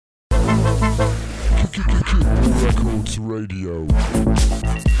Records Radio.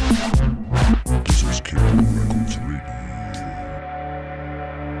 This is Killer Records Radio.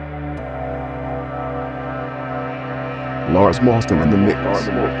 Lars Master in the mix.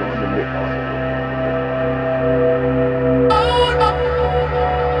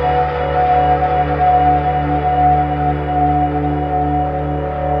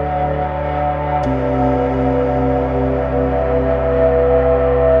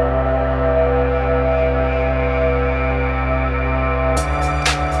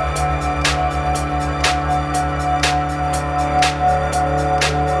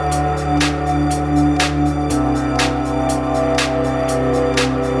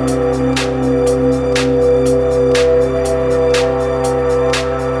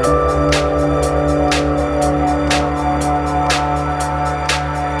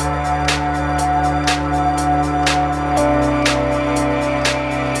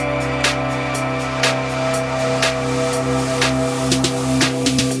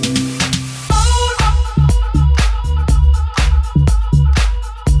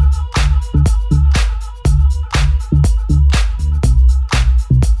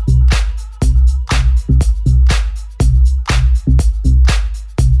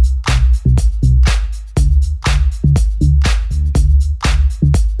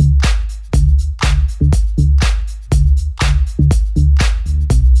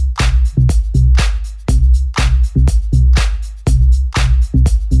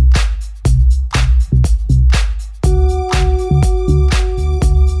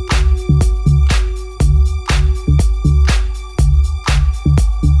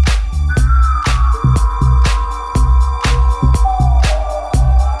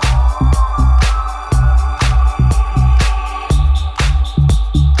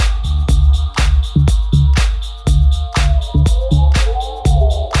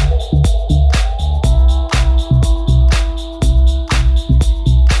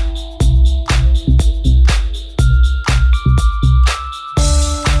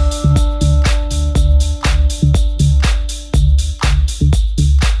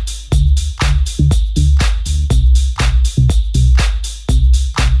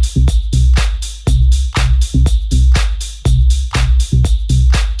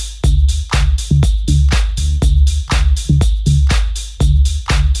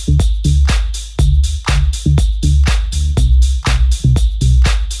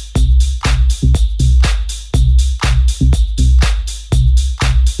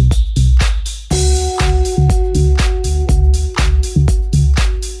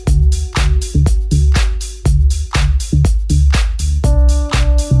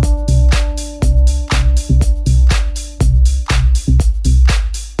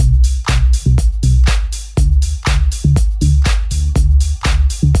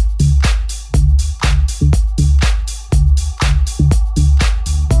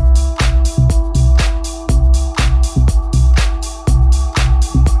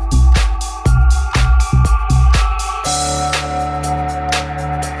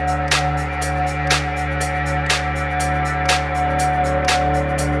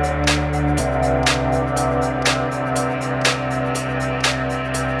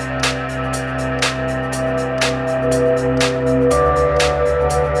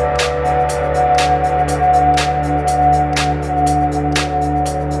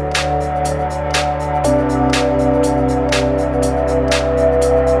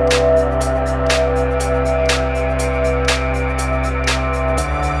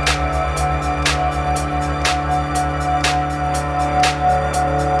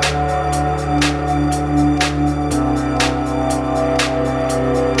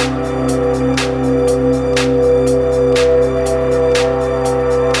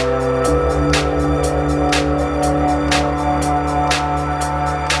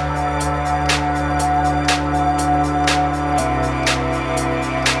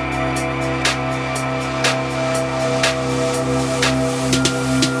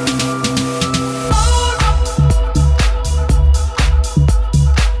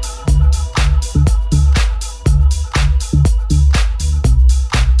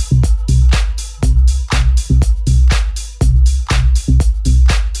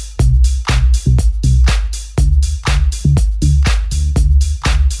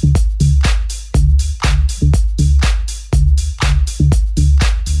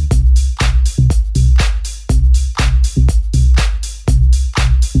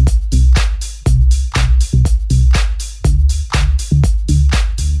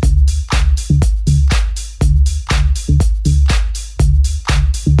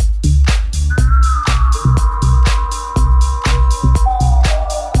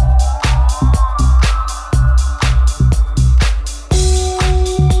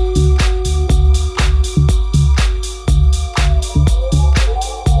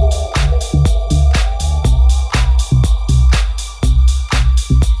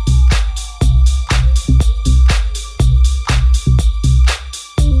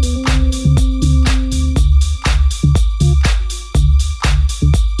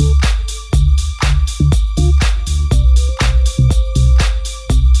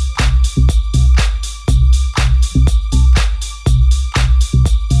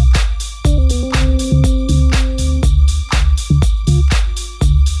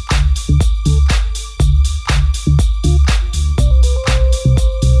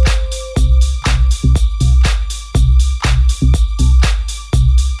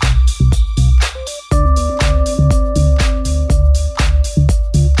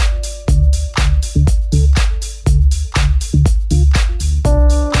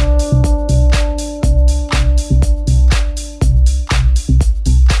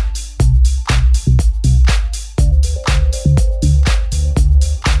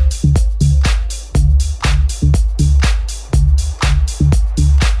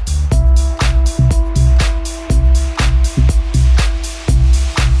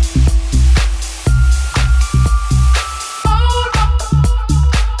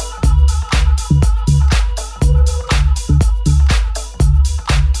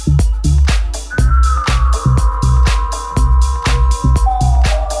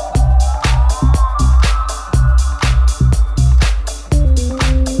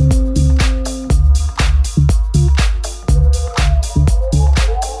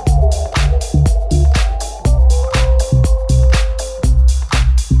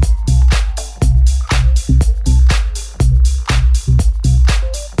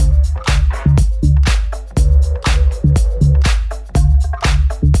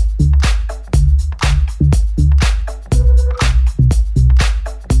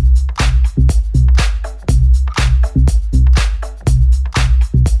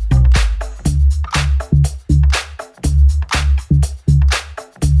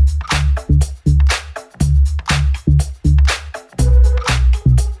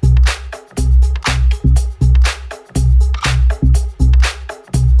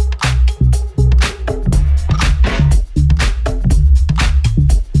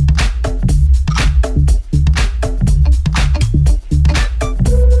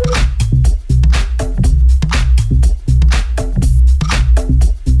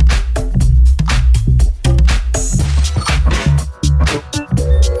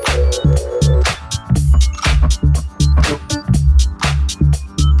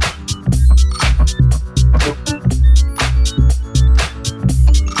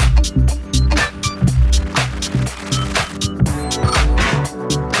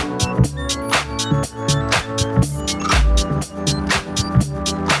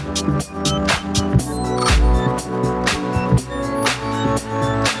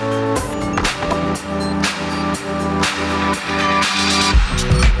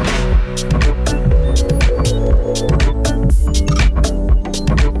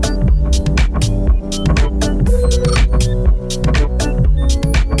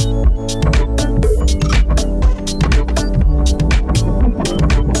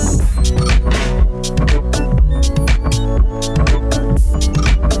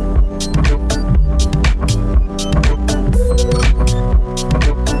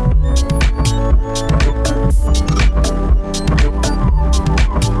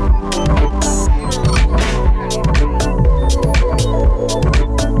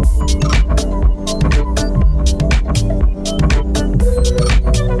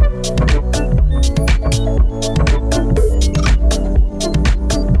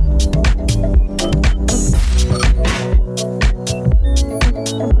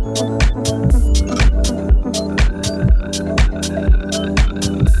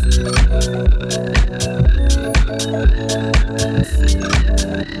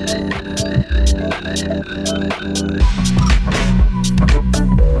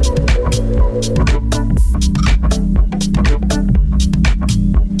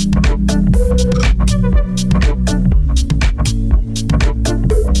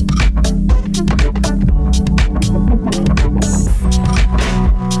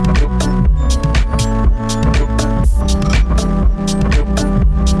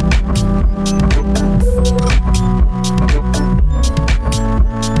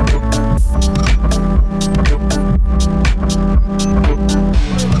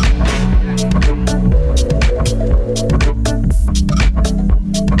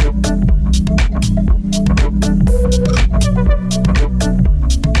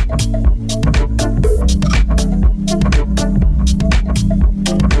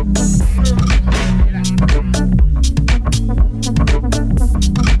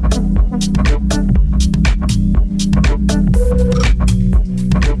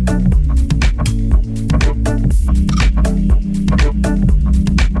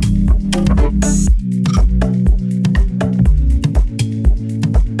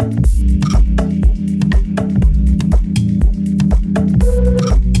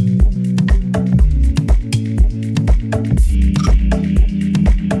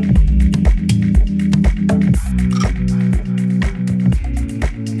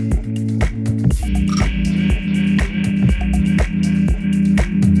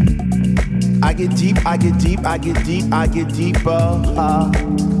 I get deeper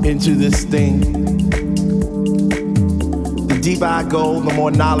into this thing. The deeper I go, the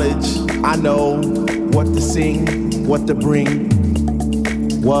more knowledge I know what to sing, what to bring,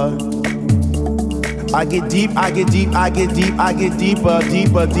 what. I get deeper, deeper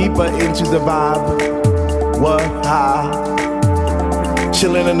into the vibe. What?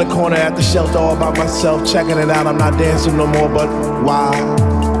 Chilling in the corner at the shelter all by myself, checking it out. I'm not dancing no more, but why?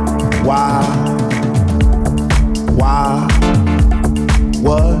 What?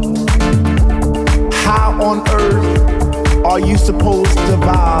 How on earth are you supposed to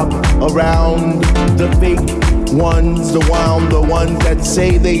vibe around the fake ones, the ones that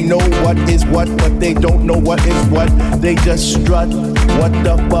say they know what is what, but they don't know what is what? They just strut. What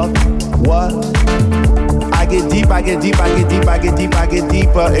the fuck? What? I get deeper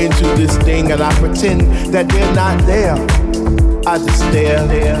into this thing, and I pretend that they're not there. I just stare.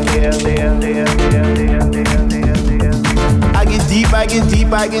 I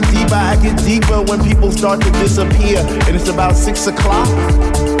get deeper when people start to disappear, and it's about 6 o'clock.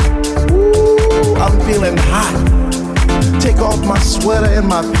 Ooh, I'm feeling hot. Take off my sweater and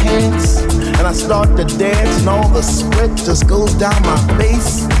my pants, and I start to dance, and all the sweat just goes down my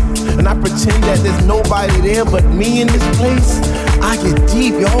face. And I pretend that there's nobody there but me in this place. I get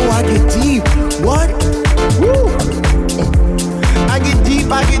deep, yo, I get deep. What? Woo! I get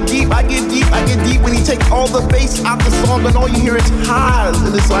deep when you take all the bass out the song and all you hear is highs,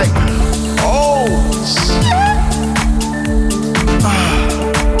 and it's like, oh shit.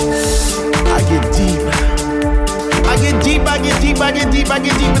 I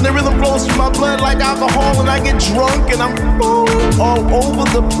get deep, and the rhythm flows through my blood like alcohol, and I get drunk and I'm falling all over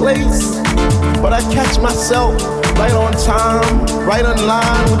the place. But I catch myself right on time, right on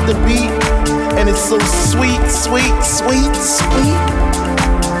line with the beat, and it's so sweet.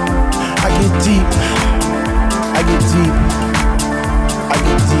 I get deep.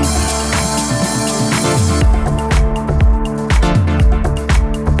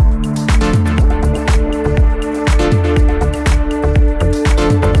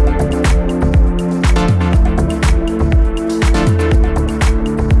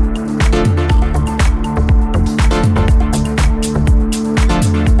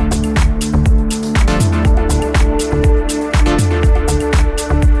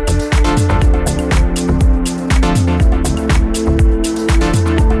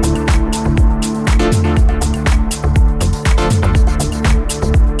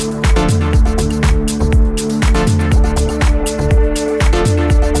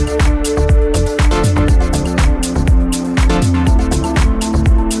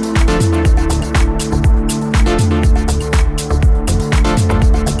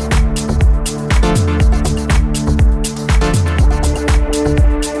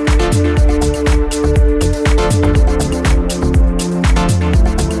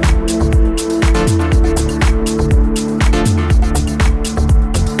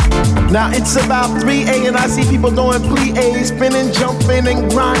 Now it's about 3 and I see people doing plie, spinning, jumping, and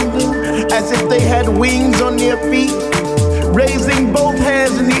grinding as if they had wings on their feet, raising both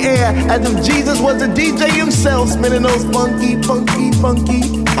hands in the air as if Jesus was the DJ himself, spinning those funky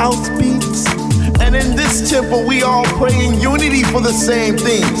house beats. And And in this temple, we all pray in unity for the same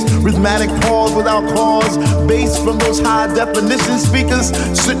things. Rhythmic pause without cause, bass from those high definition speakers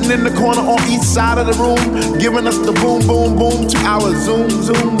sitting in the corner on each side of the room, giving us the boom, boom, boom to our zoom,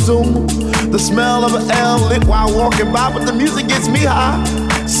 zoom, zoom. The smell of an L lit while walking by, but the music gets me high.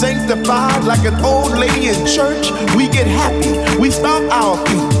 Sanctified like an old lady in church, we get happy, we stomp our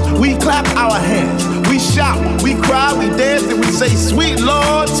feet, we clap our hands, we shout, we cry, we dance, and we say, sweet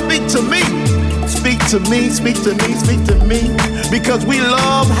Lord, speak to me. Speak to me, speak to me, speak to me. Because we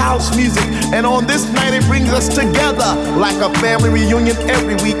love house music, and on this night it brings us together like a family reunion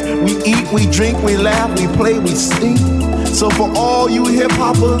every week. We eat, we drink, we laugh, we play, we sing. So for all you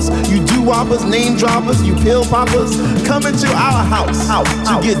hip-hoppers, you doo-woppers, name droppers, you pill poppers, come into our house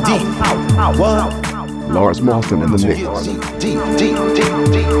to get deep. What? Lars Marston in the mix. Deep.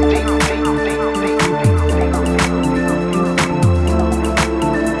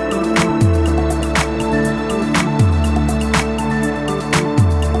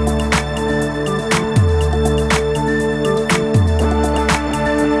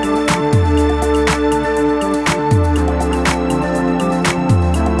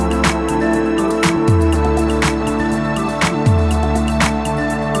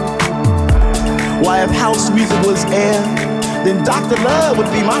 Why, if house music was air, then Dr. Love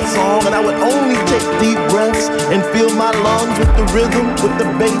would be my song, and I would only take deep breaths and fill my lungs with the rhythm, with the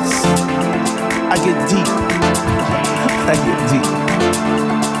bass. I get deep. I get deep.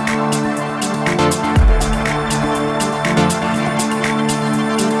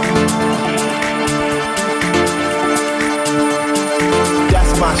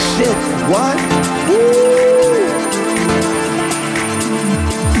 That's my shit. What? Woo!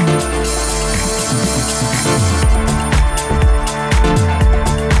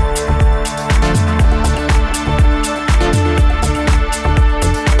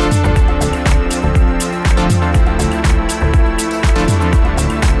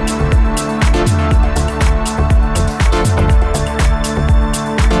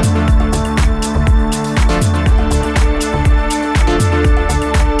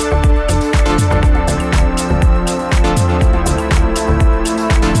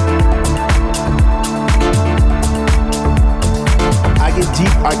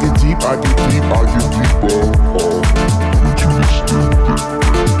 I get deep, into this thing.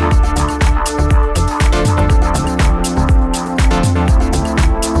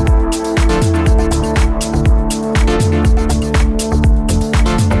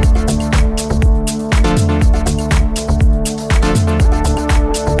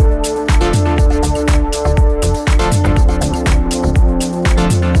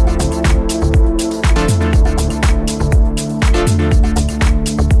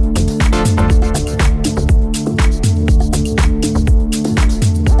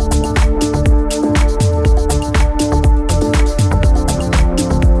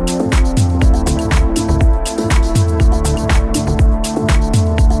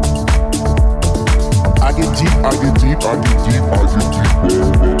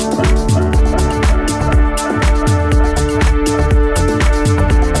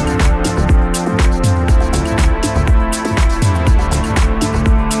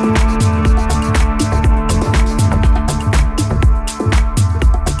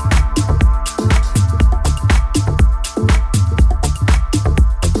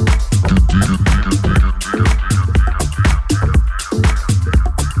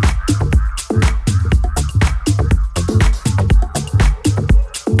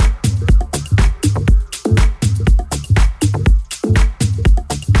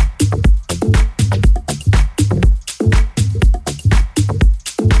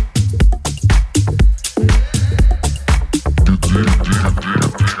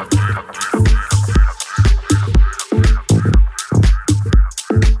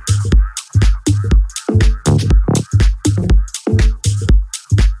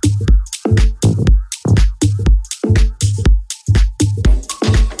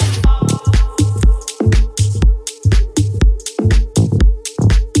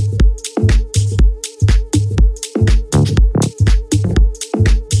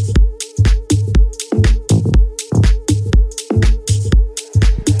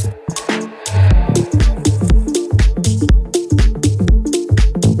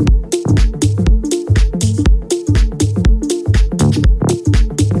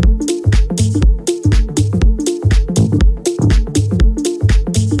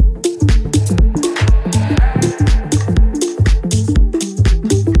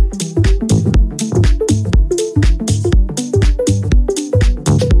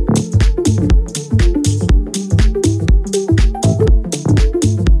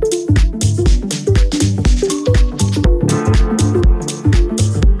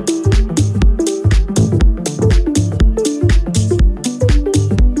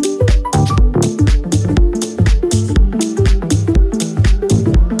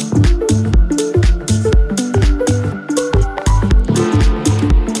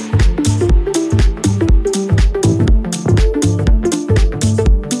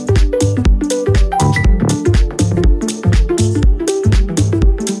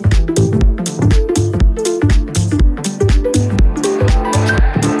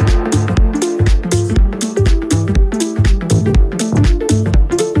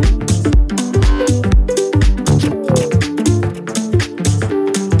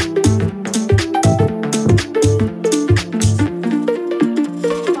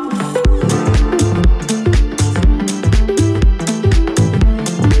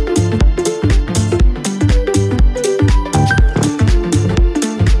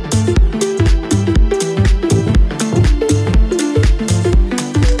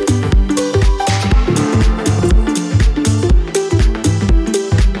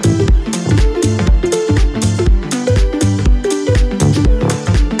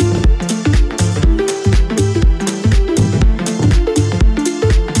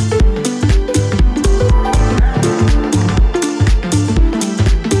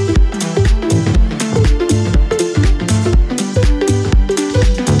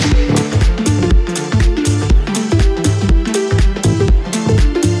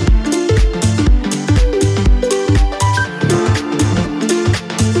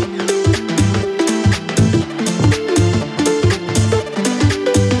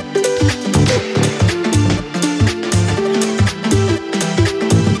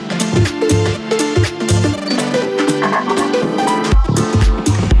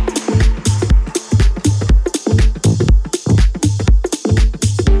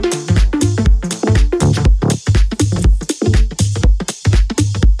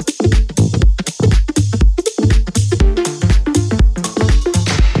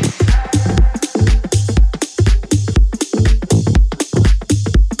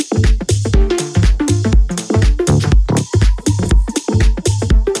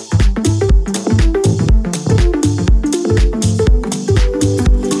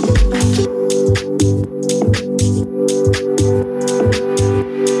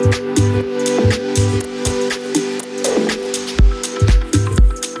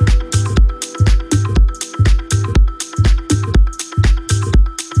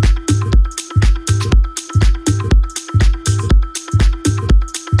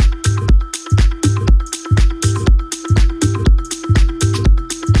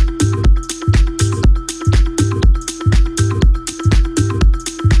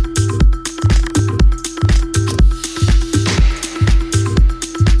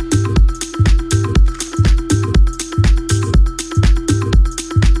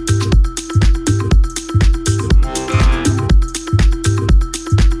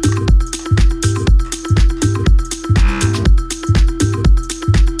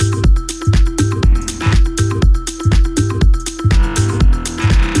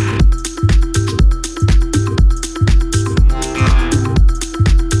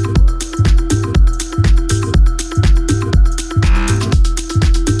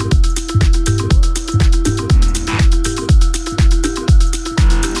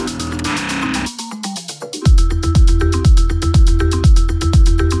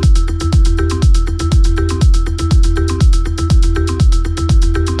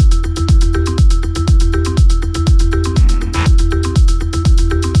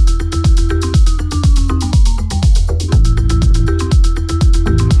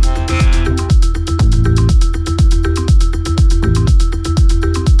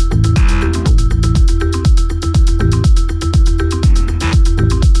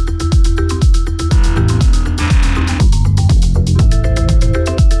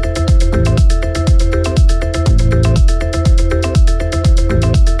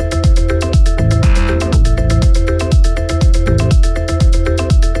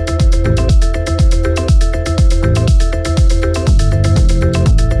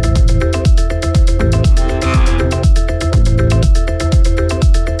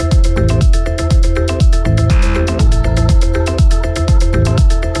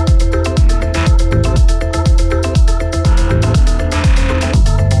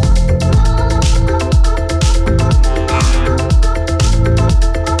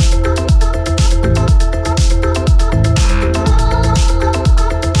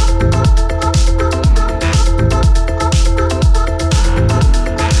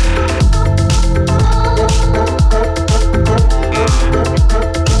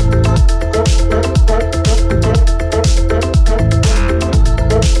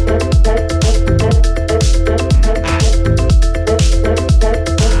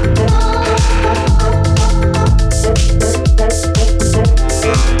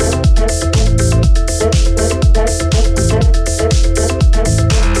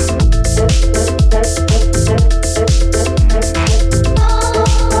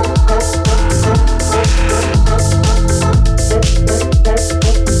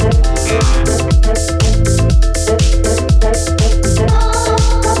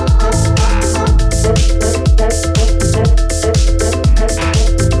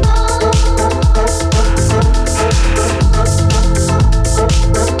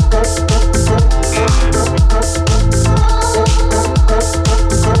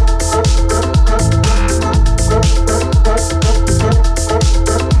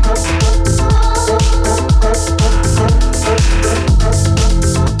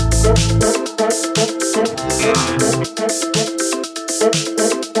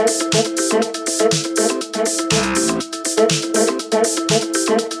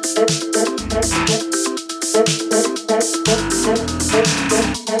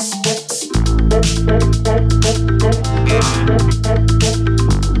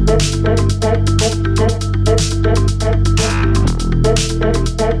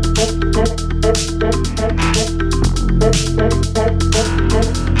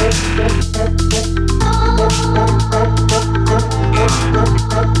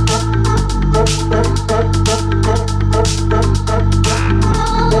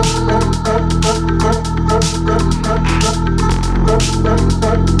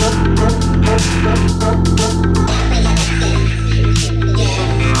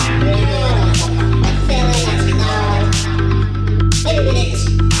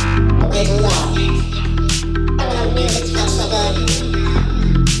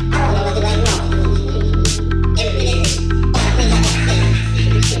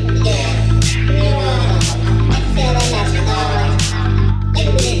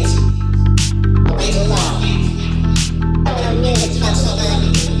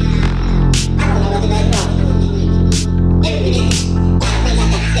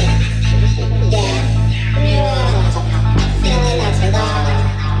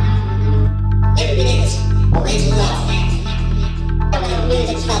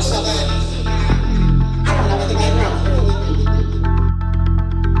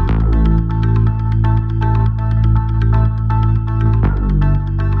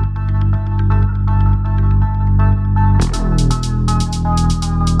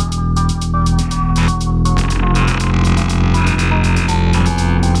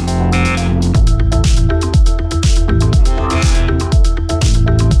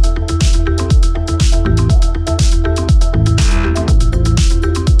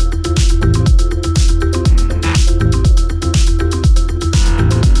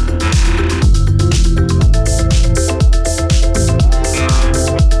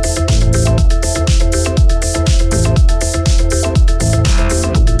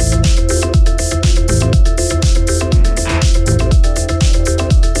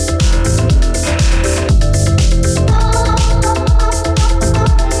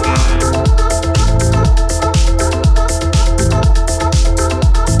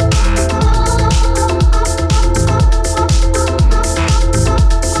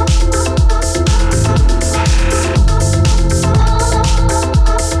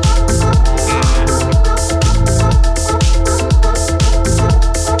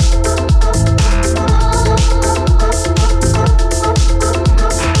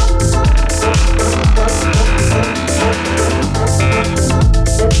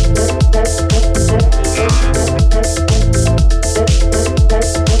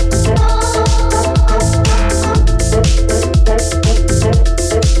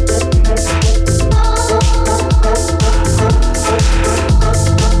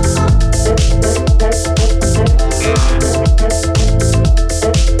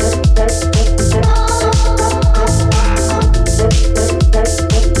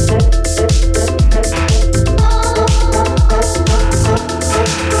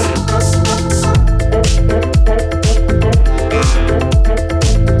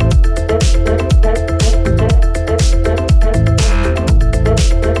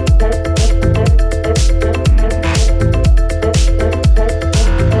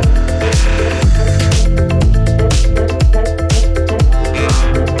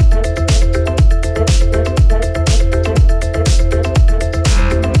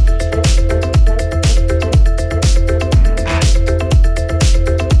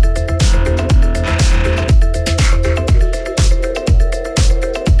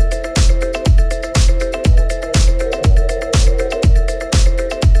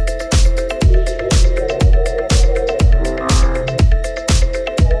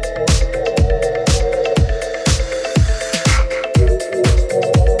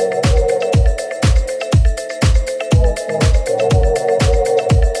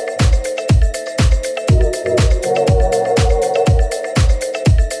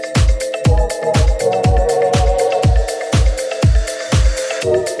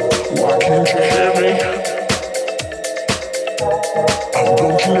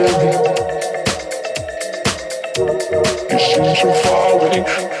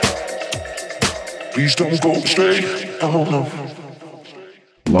 Please don't go astray. Oh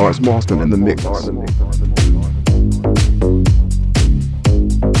no. Lars Marston in the mix.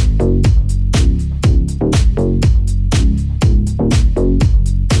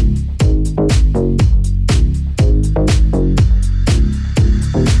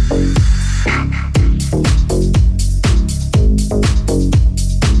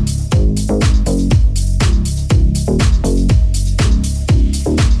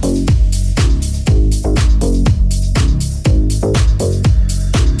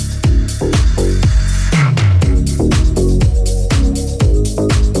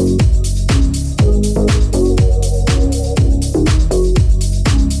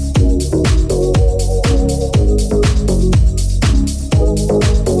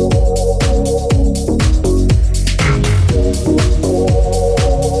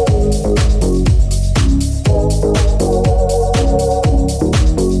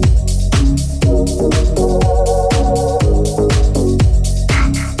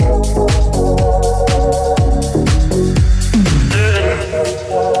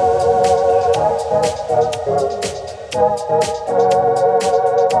 Oh,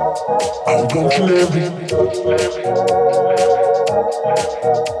 don't you let me.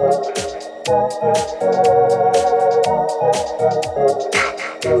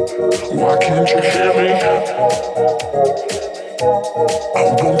 Why can't you hear me? Oh,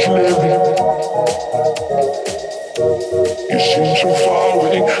 don't you let me. You seem so far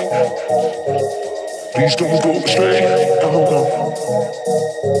away. Please don't go astray. Oh, no.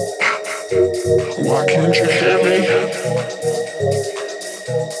 Why can't you hear me?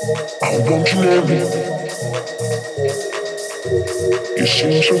 Oh, don't you let me. You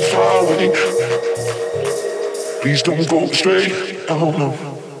seem so far away. Please don't go astray. Oh,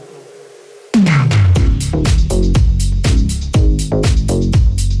 no.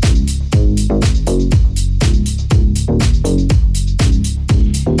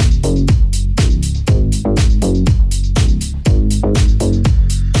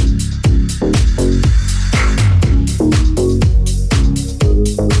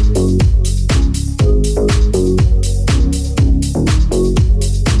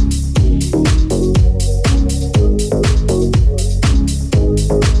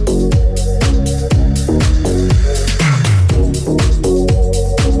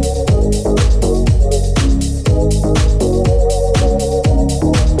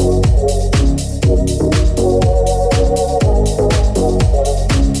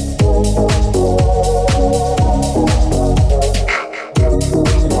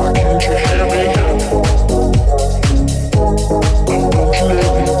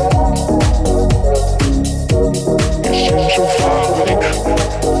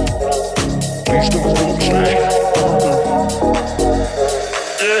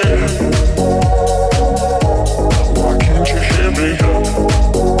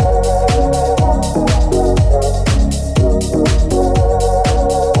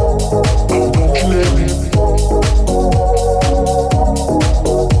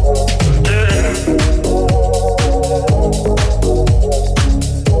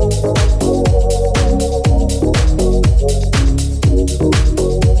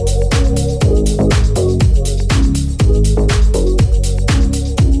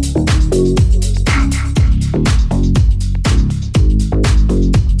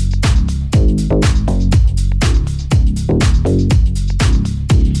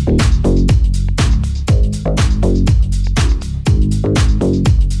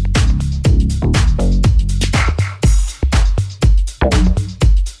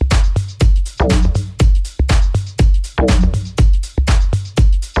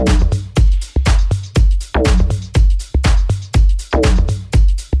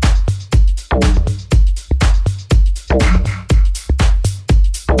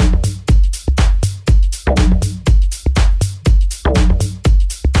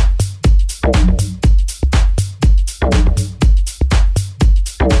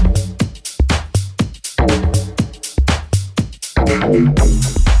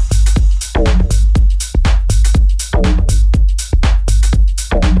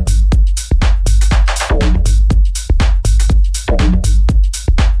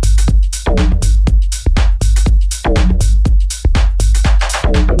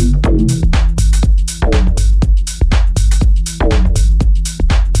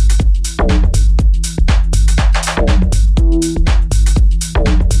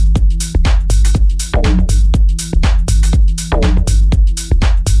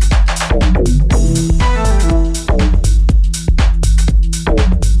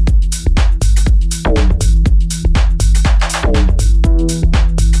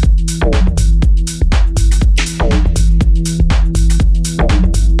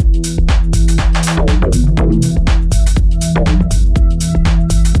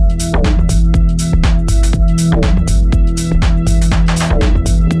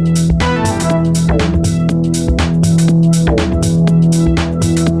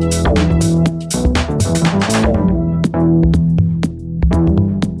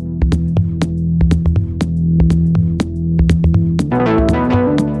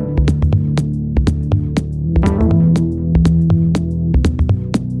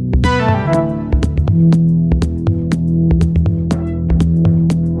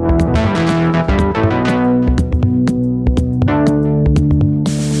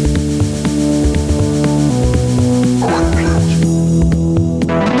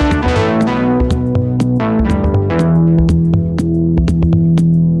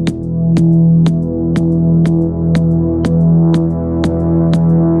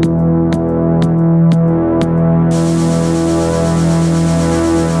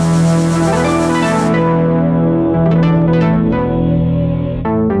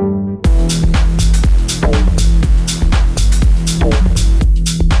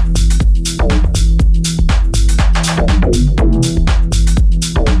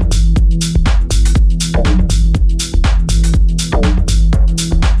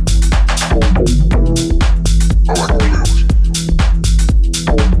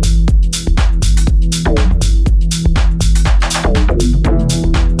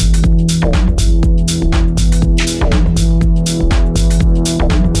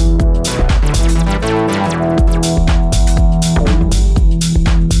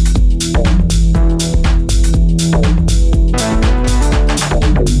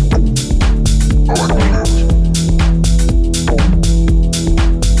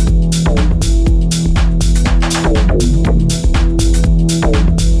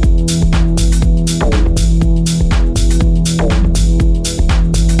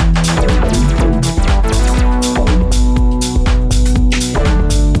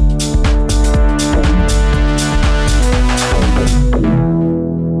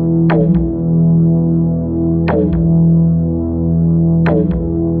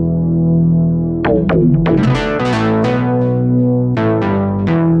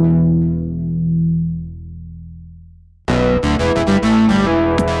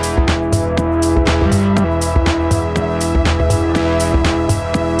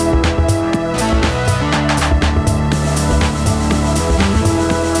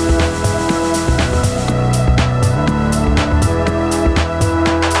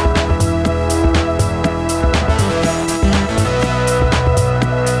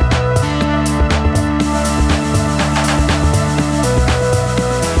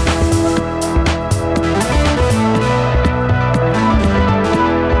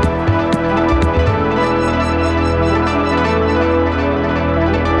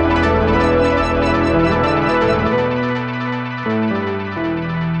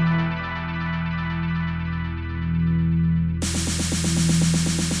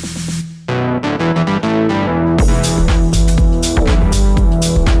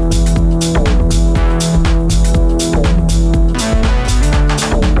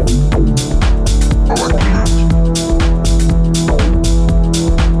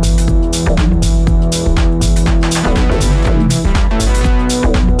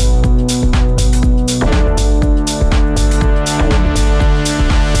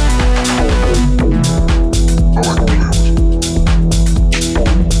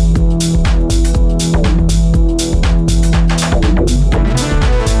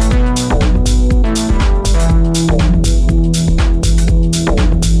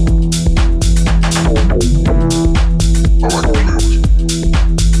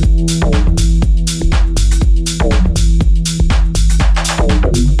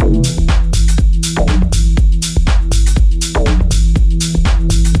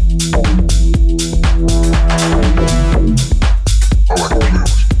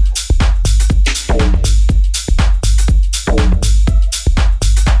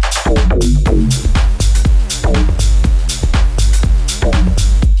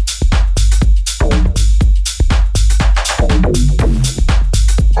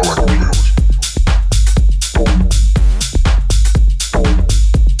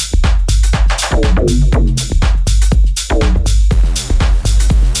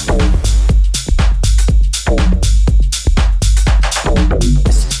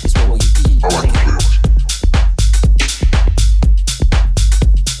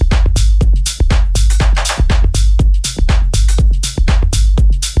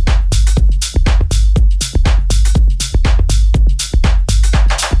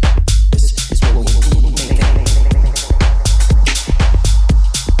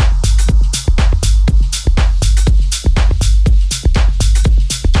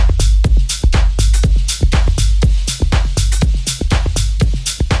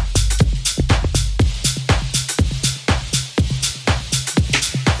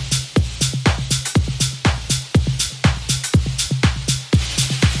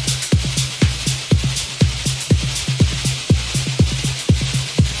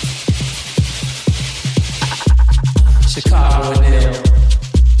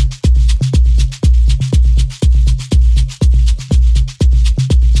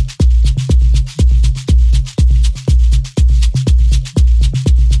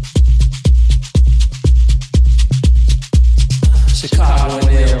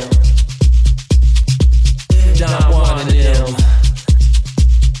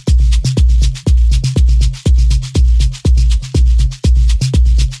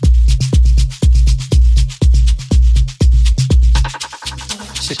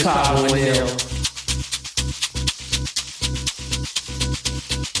 Chicago and them.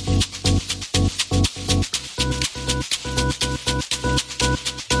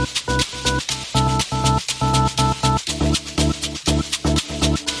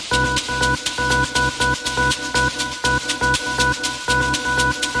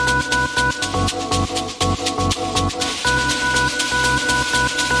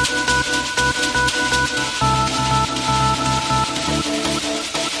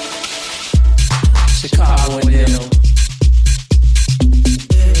 Chicago and them.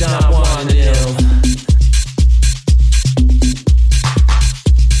 John Juan and them.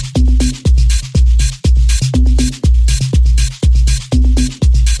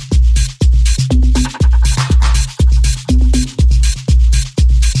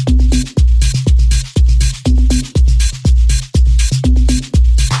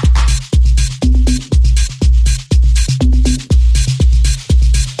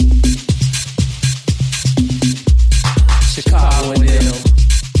 Chicago and them.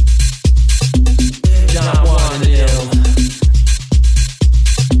 John Juan and them.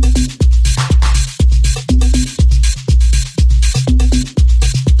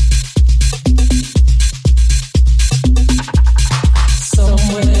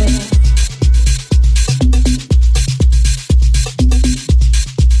 Somewhere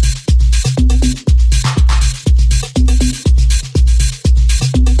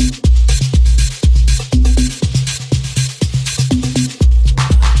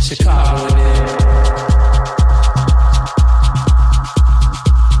Chicago and them.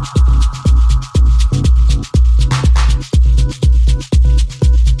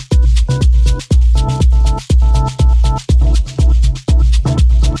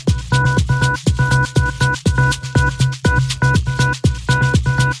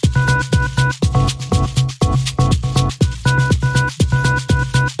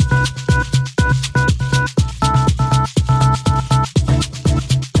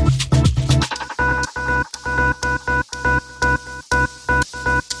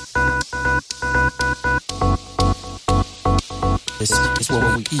 It's what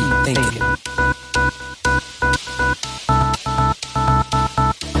we eat, thinking.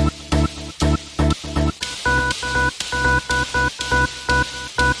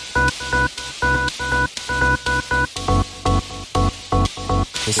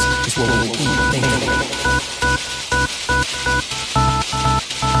 It's what we eat, thinking.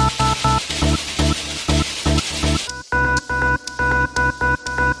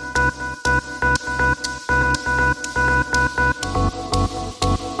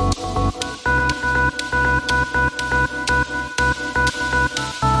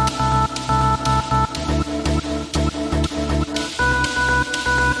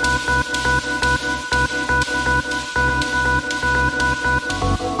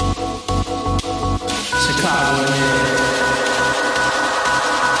 Chicago and them.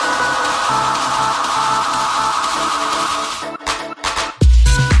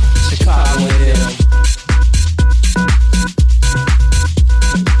 Chicago and them.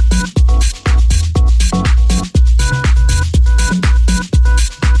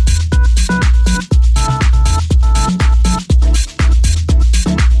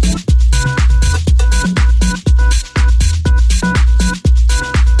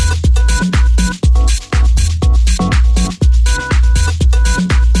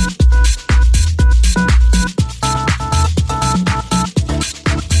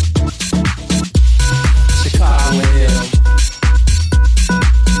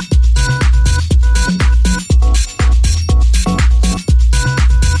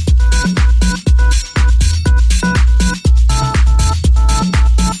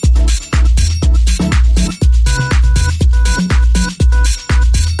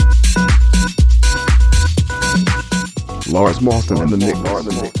 Lars Marston in the mix.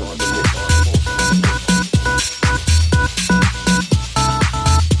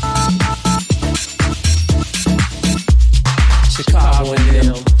 Chicago and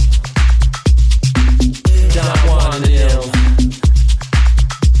them. John Juan and them.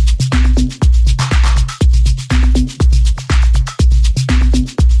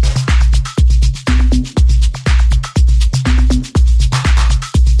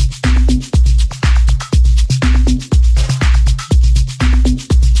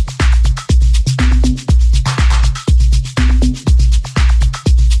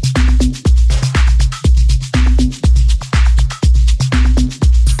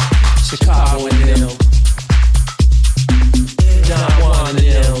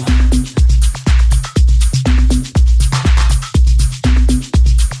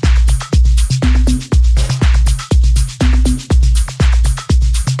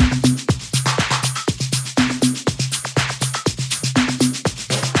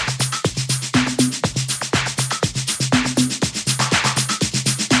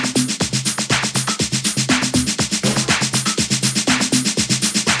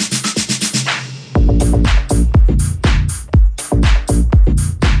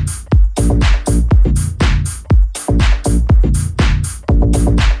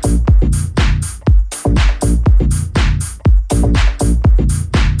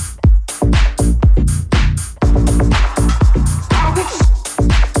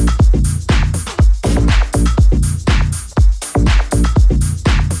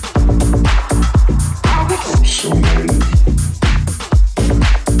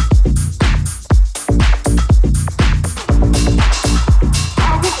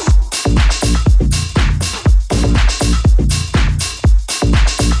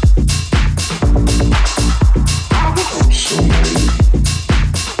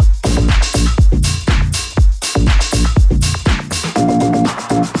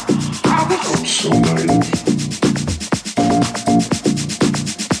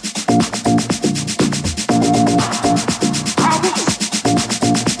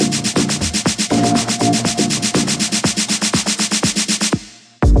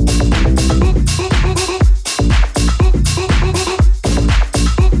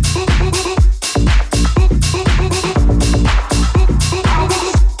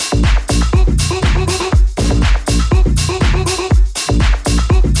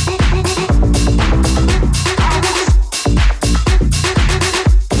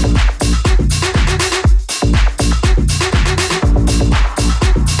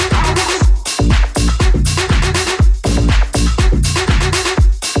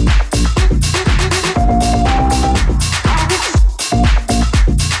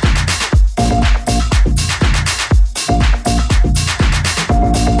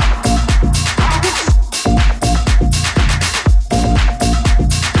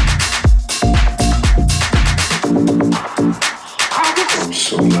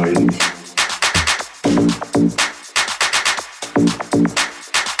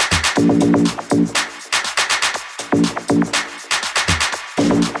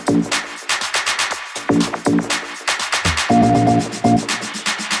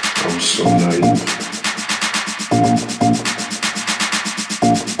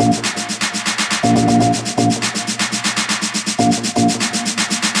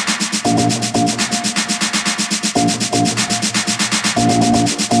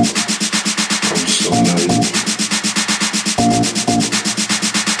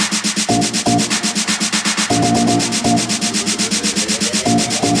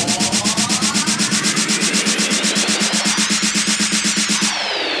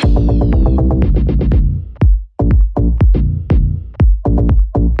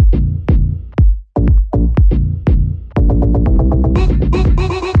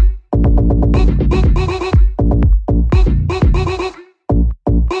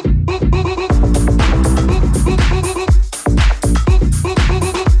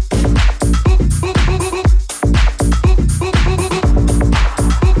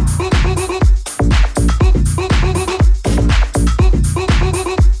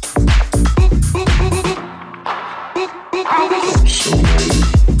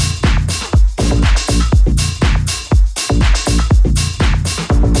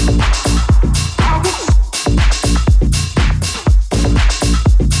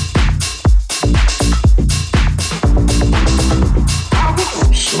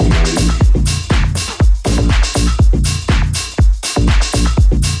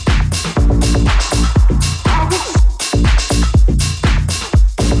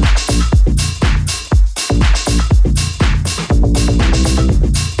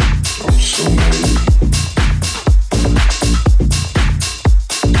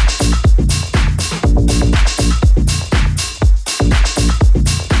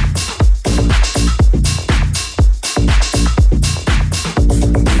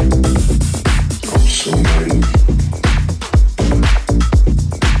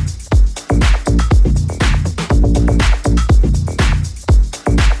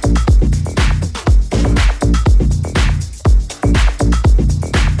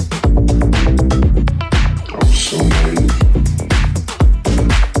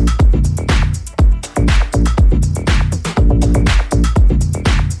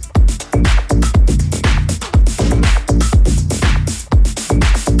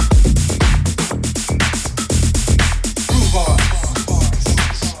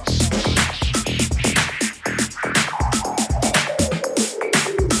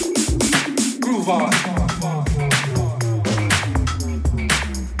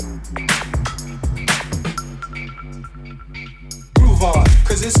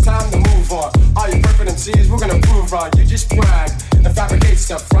 time to move on. All you perfect MCs, we're gonna prove wrong. You just brag and fabricate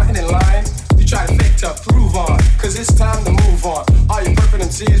stuff, frontin' in line. You try to fake tough, prove on, cause it's time to move on. All you perfect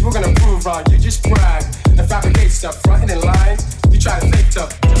MCs, we're gonna prove wrong. You just brag and fabricate stuff, frontin' in line. You try to fake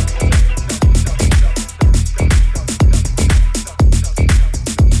tough.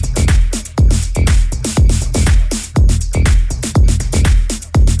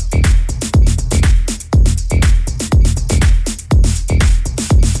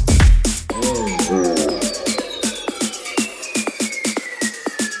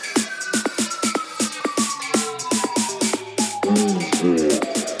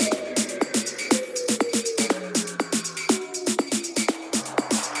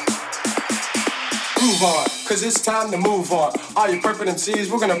 Cause it's time to move on. All you perfect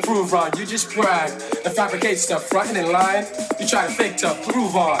MCs, we're gonna prove wrong. You just brag and fabricate stuff, frontin' in line. You try to fake tough,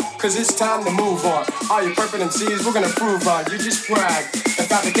 prove on. Cause it's time to move on. All you perfect MCs, we're gonna prove wrong. You just brag and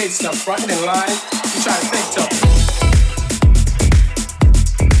fabricate stuff, frontin' in line. You try to fake tough.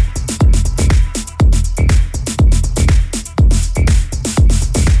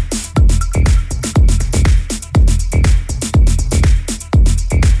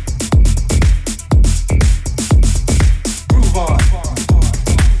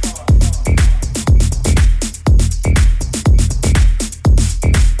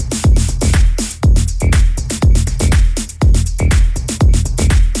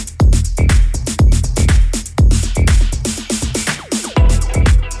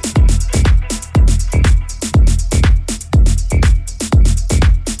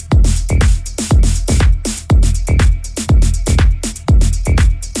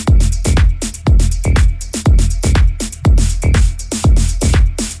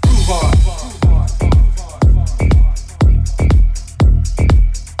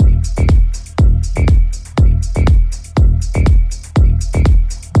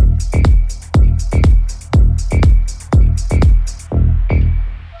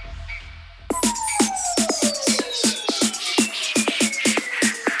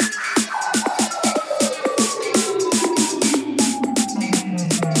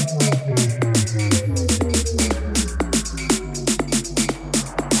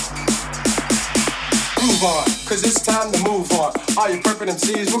 Cause it's time to move on. All you perfect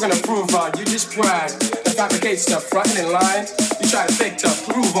MCs, we're gonna prove wrong. You just brag and fabricate stuff, frontin' in line. You try to fake tough,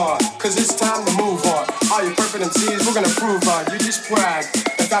 prove on. Cause it's time to move on. All you perfect MCs, we're gonna prove wrong. You just brag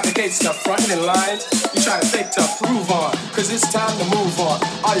and fabricate stuff, frontin' in line. You try to fake tough, prove on. Cause it's time to move on.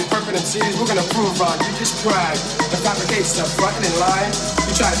 All you perfect MCs, we're gonna prove wrong. You just brag and fabricate stuff, frontin' in line.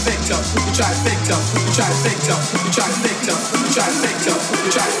 You try to fake tough, you try to fake tough, you try to fake tough, you try to fake tough, you try to fake tough,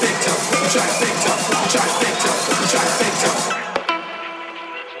 you try to fake tough, you try to fake tough, you try to fake tough, you try to fake tough.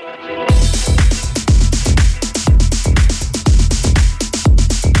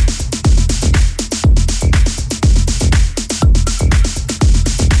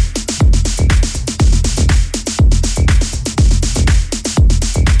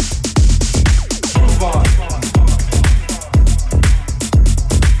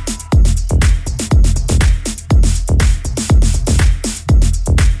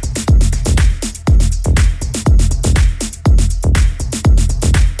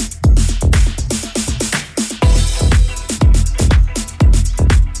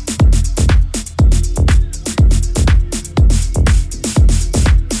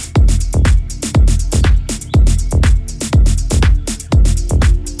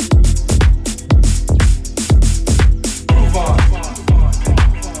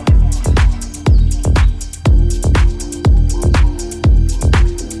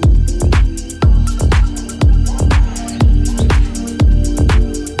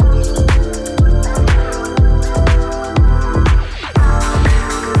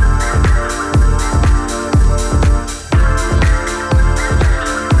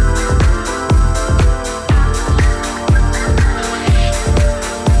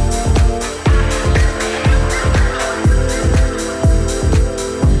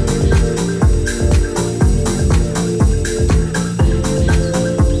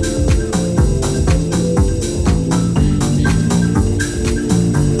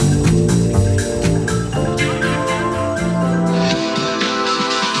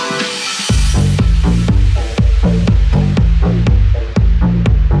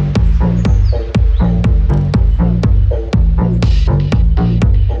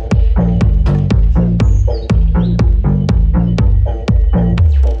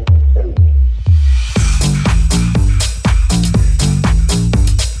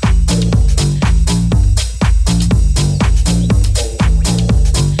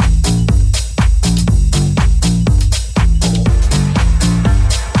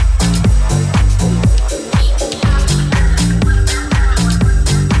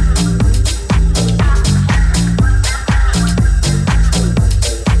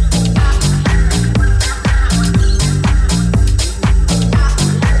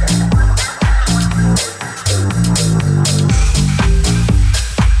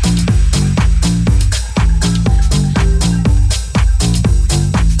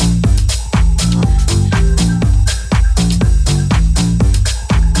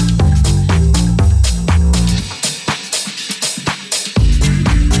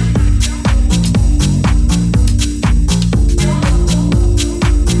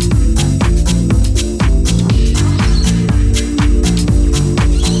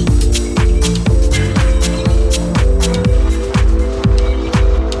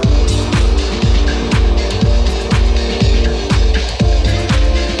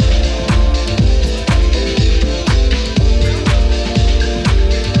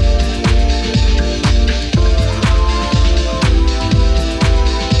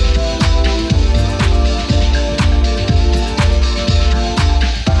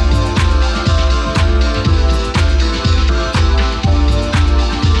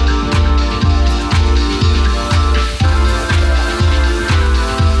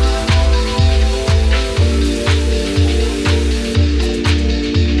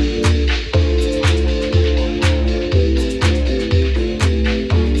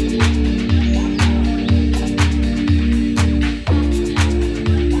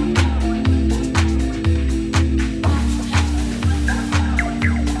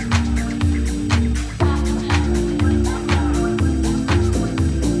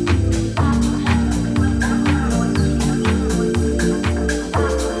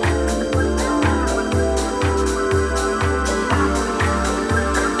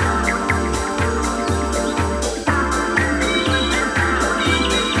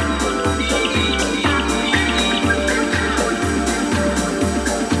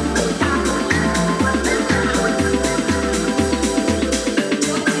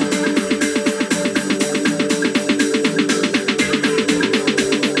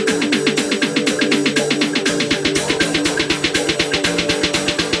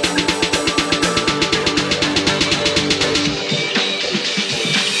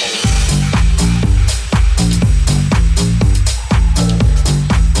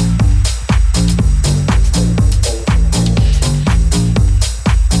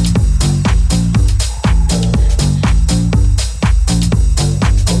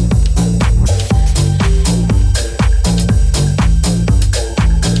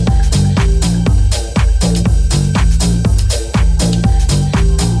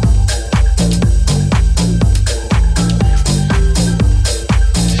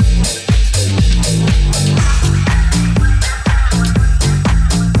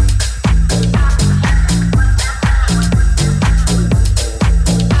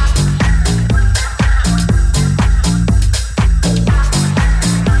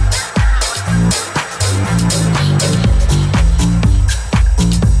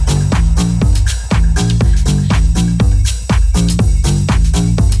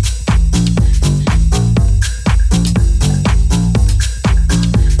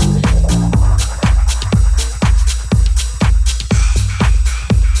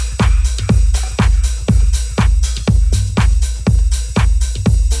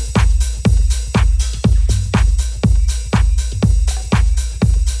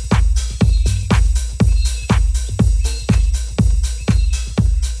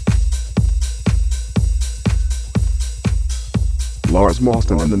 Lawrence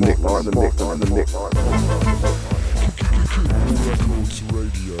Marston in the mix. Records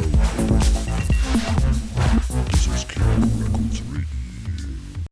Radio. This is King.